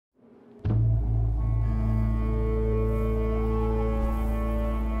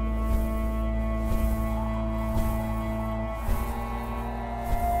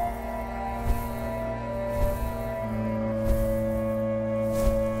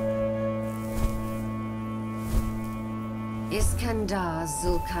Iskandar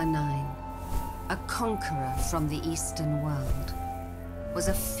Zulkarnain, a conqueror from the Eastern world, was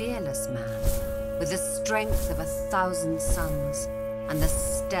a fearless man with the strength of 1,000 suns and the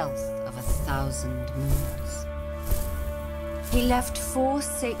stealth of 1,000 moons. He left 4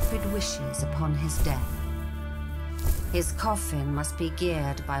 sacred wishes upon his death. His coffin must be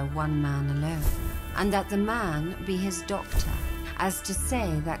geared by one man alone, and that the man be his doctor, as to say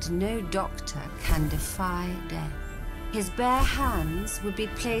that no doctor can defy death. His bare hands would be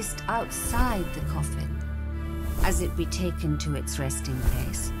placed outside the coffin, as it be taken to its resting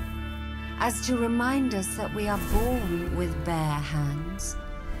place, as to remind us that we are born with bare hands,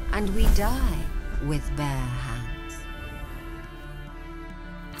 and we die with bare hands.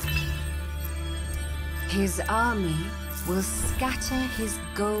 His army will scatter his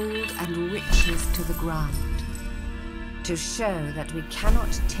gold and riches to the ground, to show that we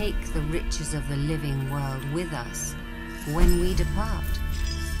cannot take the riches of the living world with us when we depart.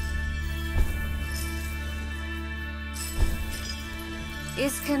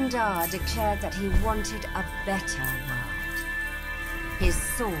 Iskandar declared that he wanted a better world. His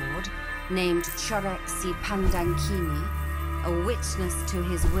sword, named Corek Si Pandang Kini, a witness to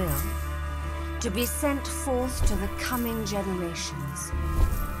his will, to be sent forth to the coming generations.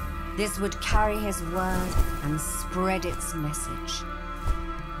 This would carry his word and spread its message,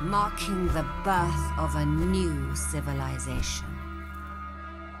 marking the birth of a new civilization.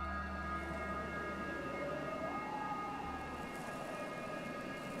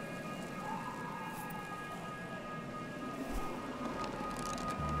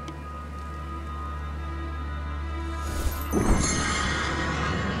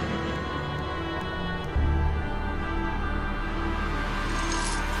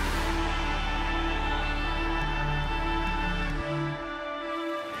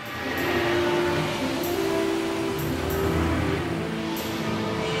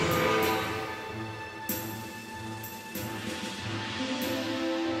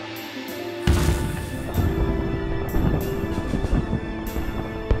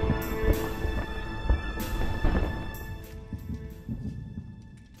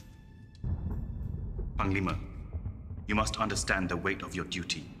 Panglima, you must understand the weight of your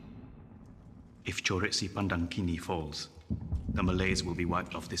duty. If Corek Si Pandang Kini falls, the Malays will be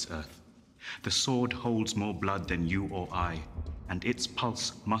wiped off this earth. The sword holds more blood than you or I, and its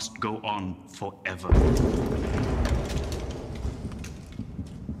pulse must go on forever.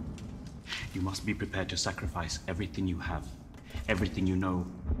 You must be prepared to sacrifice everything you have, everything you know,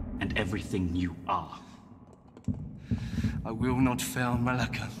 and everything you are. I will not fail,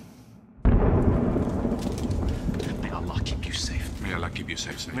 Melaka. May Allah keep you safe. May Allah keep you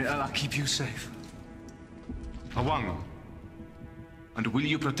safe. May Allah keep you safe. Awang, and will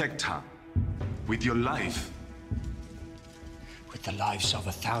you protect her with your life? With the lives of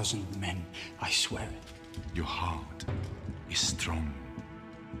 1,000 men, I swear it. Your heart is strong.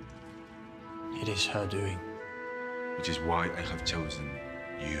 It is her doing. Which is why I have chosen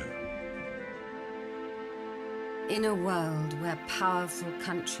you. In a world where powerful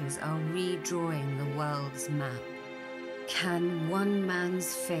countries are redrawing the world's map, can one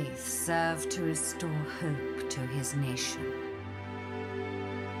man's faith serve to restore hope to his nation?